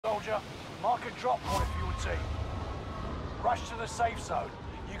Soldier, mark a drop point for your team. Rush to the safe zone.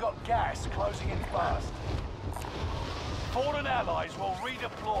 You got gas closing in fast. Fallen allies will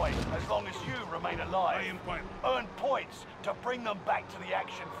redeploy as long as you remain alive. Earn points to bring them back to the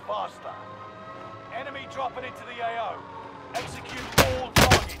action faster. Enemy dropping into the AO. Execute all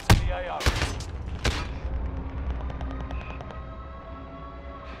targets in the AO.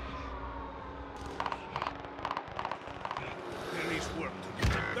 There is work to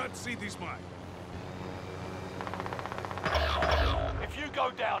do. That seat is mine. If you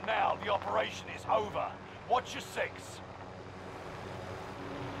go down now, the operation is over. Watch your six.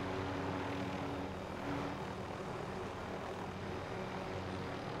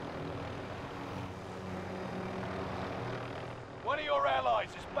 One of your allies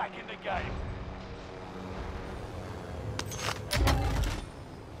is back in the game.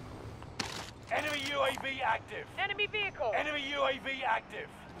 Enemy UAV active. Enemy vehicle. Enemy UAV active.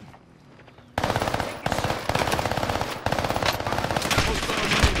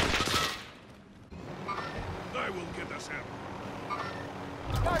 I will get us out.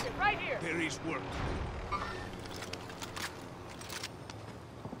 Target right here. There is work to do.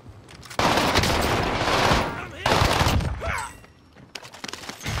 I'm hit! Ah!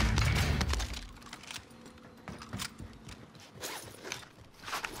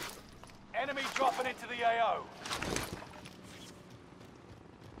 Enemy dropping into the AO.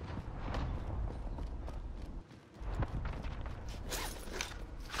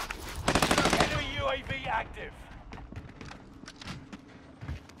 Enemy UAV active.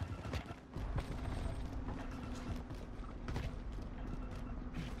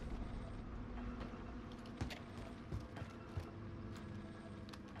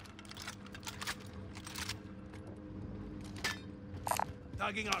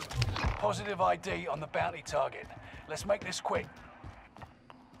 Tagging armor. Positive ID on the bounty target. Let's make this quick.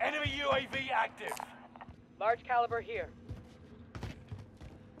 Enemy UAV active. Large caliber here.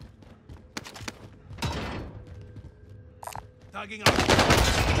 Tagging armor.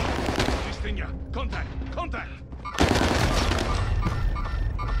 Vistinha. Contact. Contact.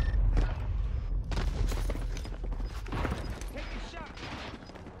 Take a shot.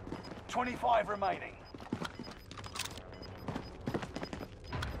 25 remaining.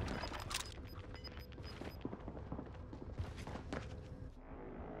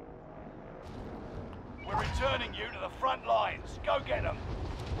 We're returning you to the front lines. Go get them.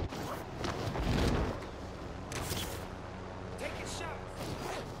 Take a shot.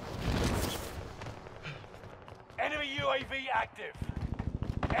 Enemy UAV active.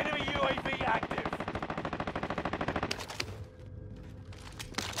 Enemy UAV active.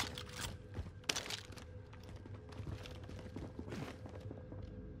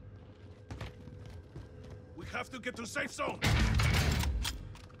 We have to get to safe zone.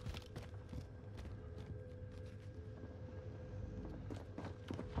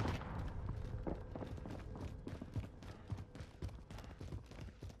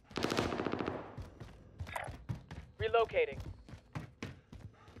 Relocating.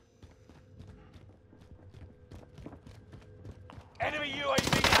 Enemy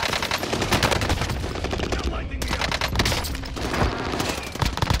UAV active. They're lighting me up.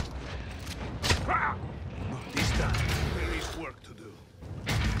 Ah! Not this time. There is work to do.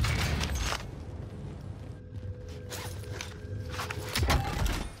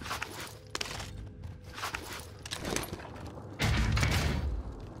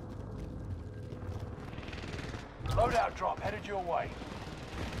 Loadout drop headed your way.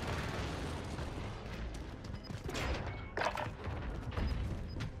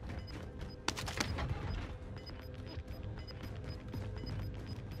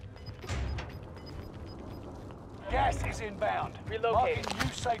 Gas is inbound. Relocating. Marking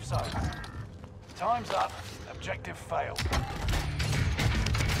new safe zone. Time's up. Objective failed.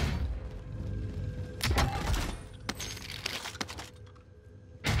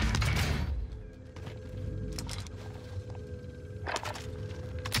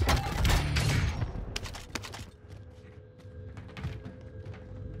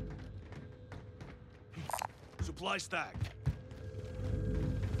 Supply stack.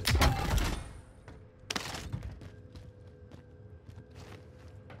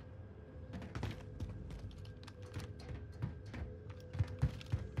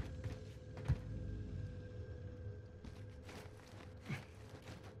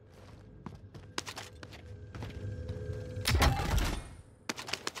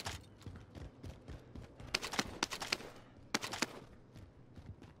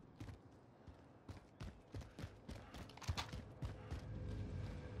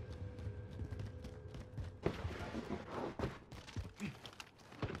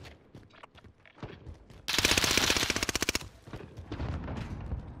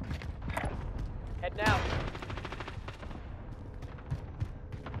 now.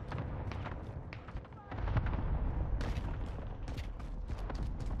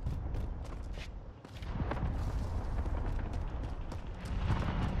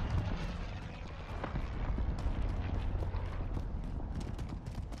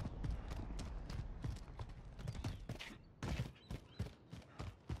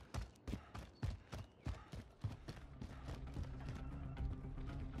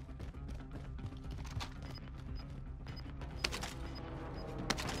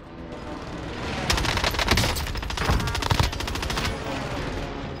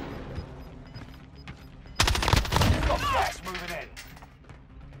 Gas moving in.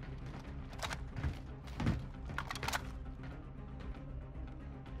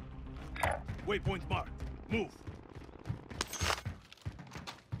 Waypoint marked. Move.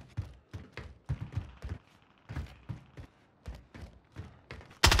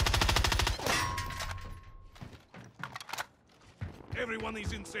 Everyone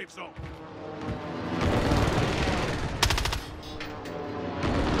is in safe zone.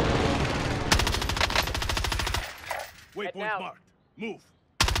 Waypoint now. marked. Move.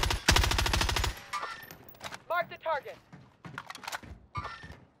 Mark the target.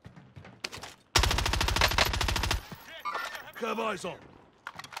 Have eyes on.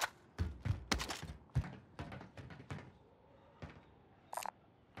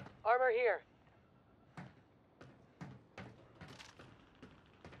 Armor here.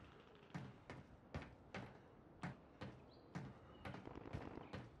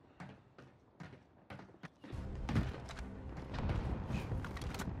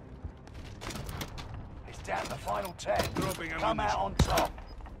 It's down to the final 10. Dropping Come ammunition. out on top.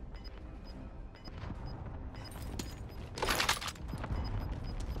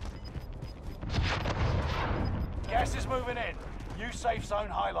 Gas is moving in. New safe zone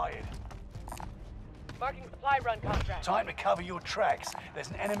highlighted. Marking supply run contract. Time to cover your tracks. There's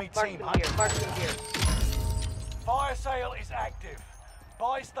an enemy team Marksman hunting. here. Marksman here. Fire sale is active.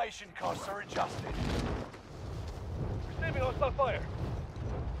 Buy station costs are adjusted. Receiving hostile fire.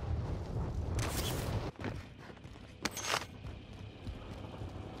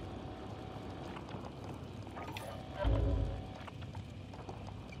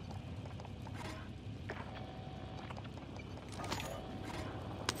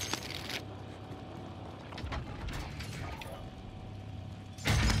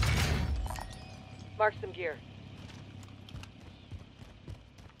 Mark some gear.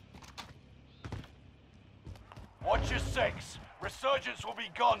 Watch your six. Resurgence will be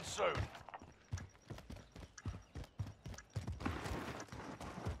gone soon.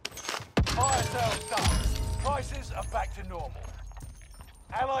 Fire sales done. Prices are back to normal.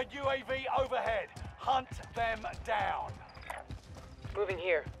 Allied UAV overhead. Hunt them down. Moving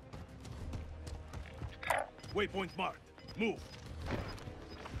here. Waypoint marked. Move.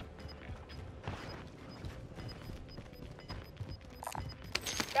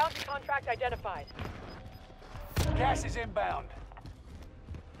 Bounty contract identified. Gas is inbound.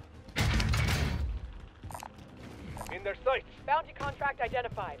 In their sights. Bounty contract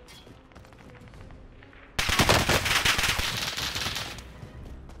identified.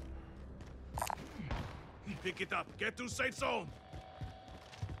 Pick it up. Get to safe zone.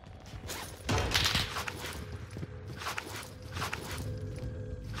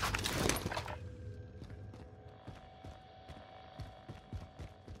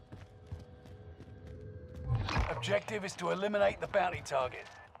 Objective is to eliminate the bounty target.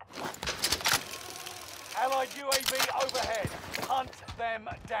 Allied UAV overhead. Hunt them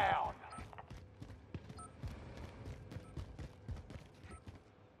down.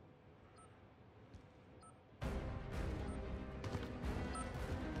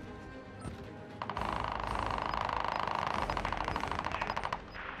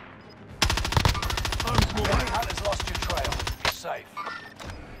 Bounty hunters lost your trail. You're safe.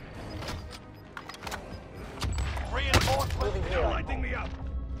 Reinforcements. They're lighting me up.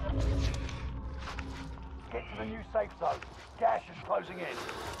 Get to the new safe zone. Gas is closing in.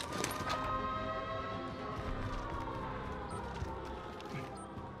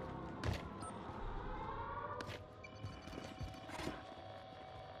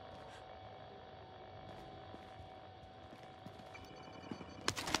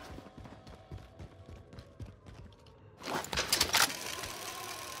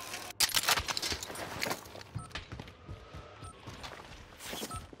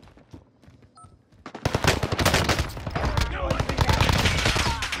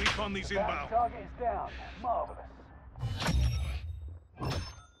 Recon these inbound. Target is down. Marvelous.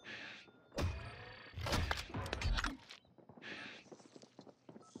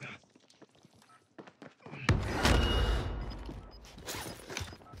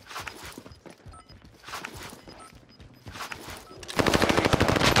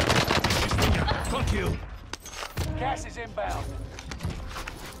 kill. Gas is inbound.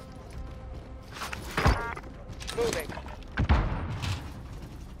 Moving.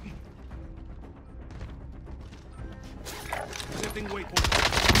 Setting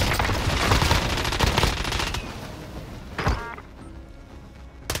waypoint.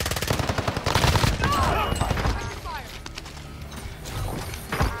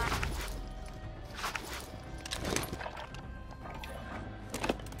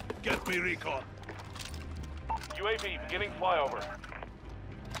 Get me recon. UAV beginning flyover.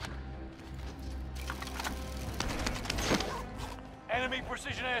 Enemy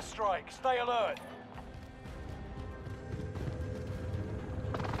precision airstrike. Stay alert.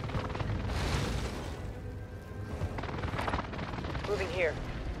 Moving here.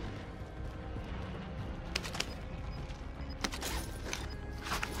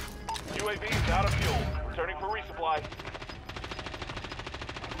 UAV is out of fuel. Returning for resupply.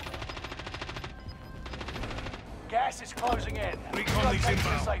 Gas is closing in. Recon is Relocate to the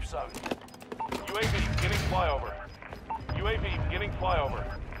inbound. safe zone. UAV beginning flyover. UAV beginning flyover.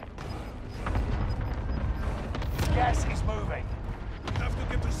 Gas is moving. We have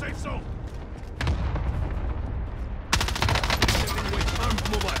to get to safe zone. Setting wait. Armed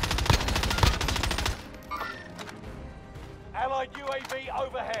mobile. Allied UAV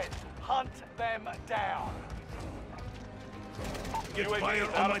overhead. Hunt them down. Get UAV fire is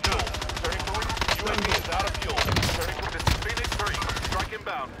on out my of fuel. gun. Returning for UAV is out of fuel. Returning for this is Phoenix 3. Strike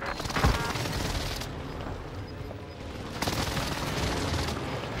inbound.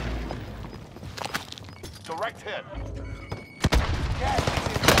 Direct hit. Gas is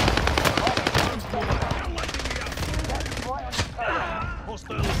inbound. Armed mobile. You're lighting me up. Gas is right on your tail.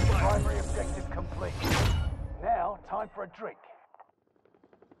 Hostile spy. Primary objective complete. Now, time for a drink.